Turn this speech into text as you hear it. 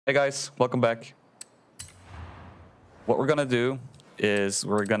Hey guys, welcome back. What we're gonna do is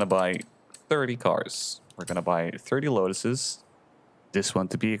we're gonna buy 30 cars. We're gonna buy 30 Lotuses, this one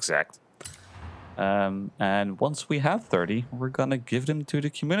to be exact. And once we have 30, we're gonna give them to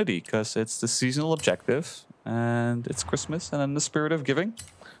the community because it's the seasonal objective and it's Christmas, and in the spirit of giving,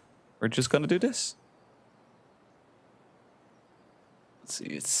 we're just gonna do this. Let's see,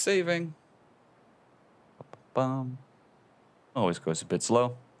 it's saving. Bum. Always goes a bit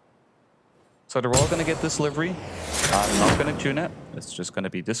slow. So they're all gonna get this livery. I'm not gonna tune it. It's just gonna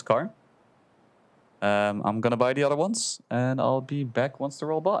be this car. I'm gonna buy the other ones, and I'll be back once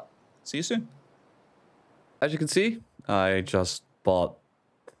they're all bought. See you soon. As you can see, I just bought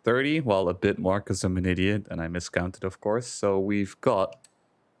 30. Well, a bit more because I'm an idiot and I miscounted, of course. So we've got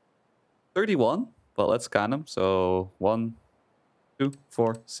 31. Well, let's count them. So 1, 2,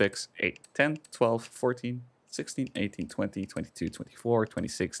 4, 6, 8, 10, 12, 14, 16, 18, 20, 22, 24,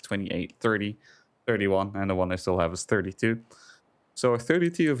 26, 28, 30, 31, and the one I still have is 32. So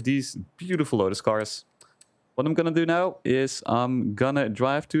 32 of these beautiful Lotus cars. What I'm gonna do now is I'm gonna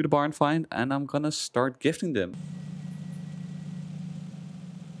drive to the barn find and I'm gonna start gifting them.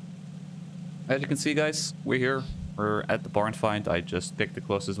 As you can see, guys, we're here. We're at the barn find. I just picked the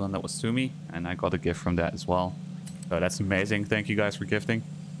closest one that was to me, and I got a gift from that as well. So that's amazing. Thank you guys for gifting.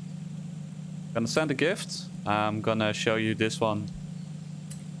 Gonna send a gift. I'm gonna show you this one.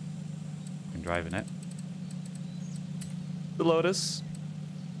 I'm driving it. The Lotus.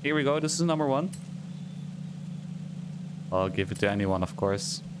 Here we go. This is number 1. I'll give it to anyone, of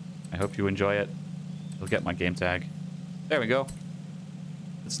course. I hope you enjoy it. You'll get my game tag. There we go.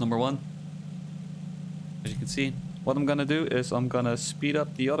 It's number 1. As you can see, what I'm gonna do is I'm gonna speed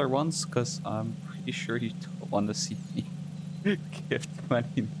up the other ones because I'm pretty sure you don't want to see me gift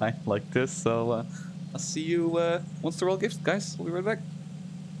 29 like this. So I'll see you once they're all gifted, guys. We'll be right back.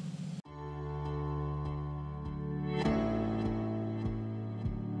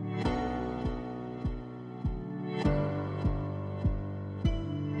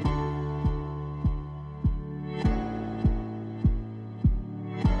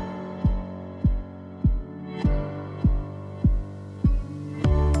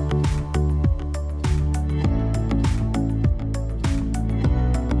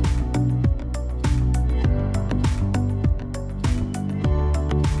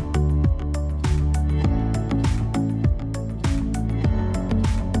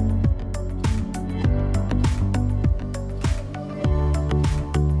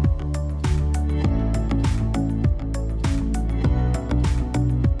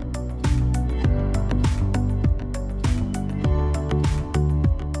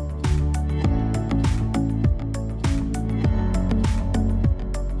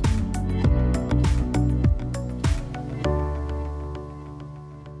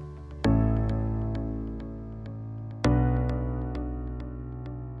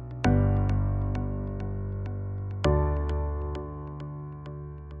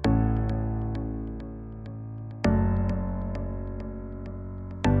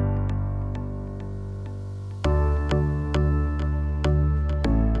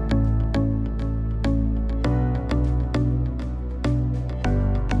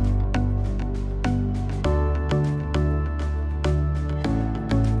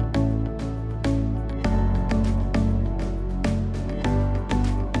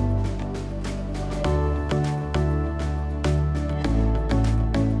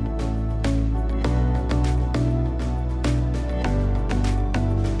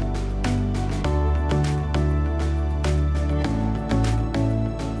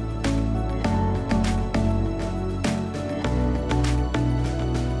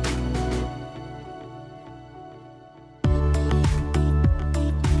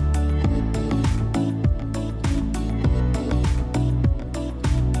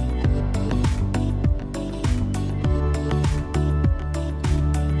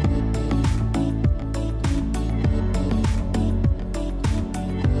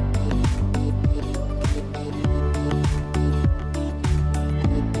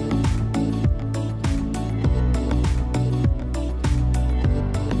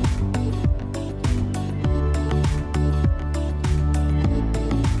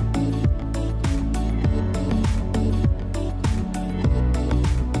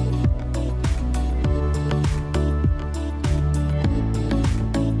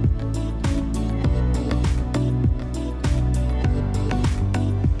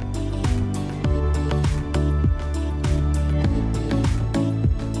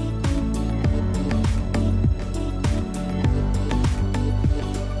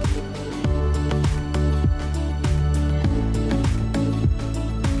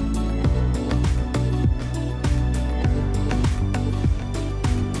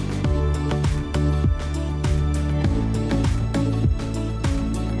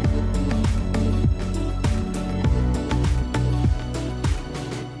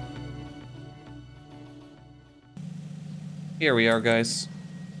 Here we are, guys.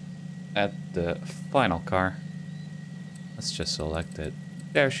 At the final car. Let's just select it.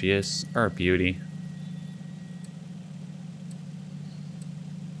 There she is, our beauty.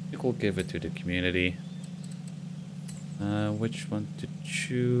 I think we'll give it to the community. Which one to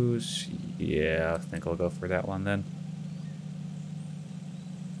choose? Yeah, I think I'll go for that one then.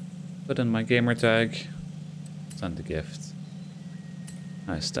 Put in my gamer tag. Send the gift.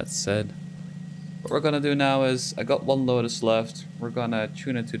 Nice, that's said. What we're gonna do now is, I got one Lotus left. We're gonna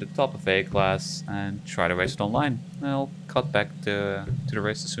tune it to the top of A class and try to race it online. And I'll cut back to the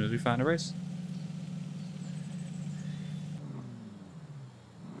race as soon as we find a race.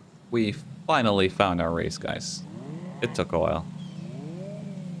 We finally found our race, guys. It took a while.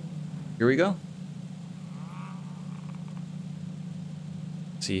 Here we go.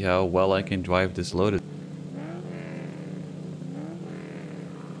 See how well I can drive this Lotus.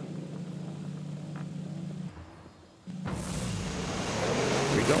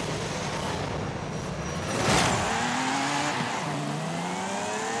 Here we go.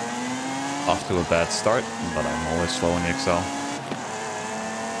 Off to a bad start, but I'm always slow in the Excel.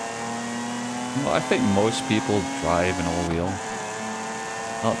 Well, I think most people drive an all-wheel.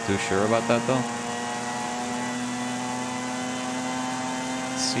 Not too sure about that though.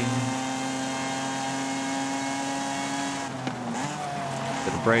 Let's see.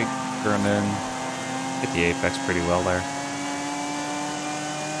 Bit of brake, turn in. Hit the apex pretty well there.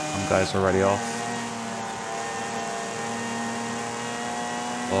 Some guys already off.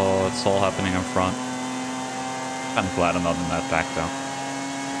 Oh, it's all happening in front. Kind of glad I'm not in that back though.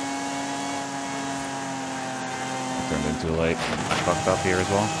 Turned in too late. I fucked up here as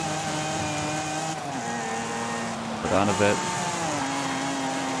well. Put down a bit.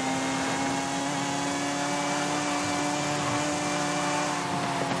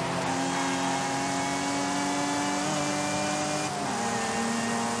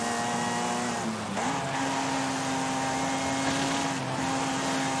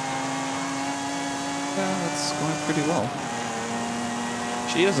 Yeah, that's going pretty well.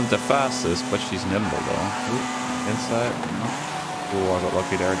 She isn't the fastest, but she's nimble though. Ooh. Inside, no. Ooh, I got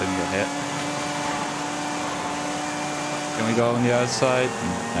lucky there, didn't get hit. Can we go on the outside?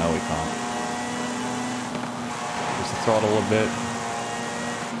 No, we can't. Use the throttle a bit.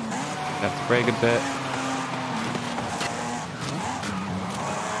 Have to brake a bit.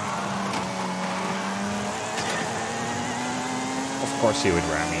 Of course he would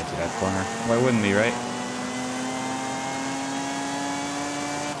ram me into that corner. Why wouldn't he, right?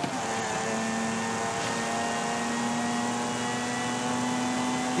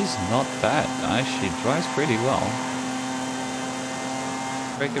 She's not bad, guys. She drives pretty well.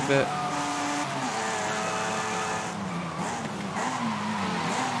 Brake a bit.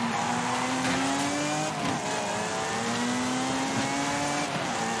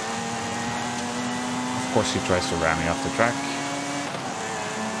 Of course, she tries to ram me off the track.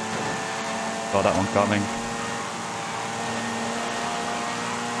 Saw that one coming.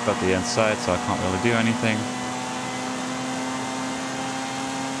 Got the inside, so I can't really do anything.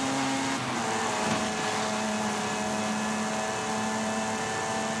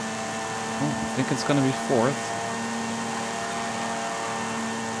 I think it's gonna be fourth.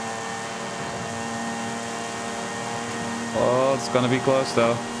 Oh, it's gonna be close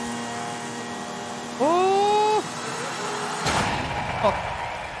though. Oh!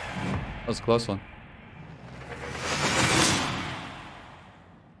 That was a close one.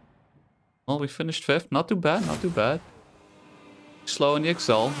 Well, we finished fifth. Not too bad, not too bad. Slow in the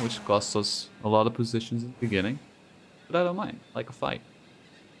Excel, which cost us a lot of positions at the beginning. But I don't mind, like a fight.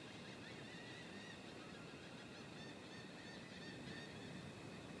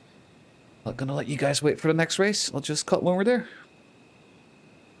 Not gonna let you guys wait for the next race. I'll just cut when we're there.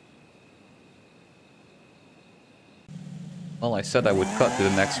 Well, I said I would cut to the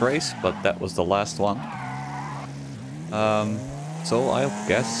next race, but that was the last one. So I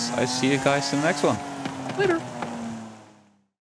guess I see you guys in the next one. Later.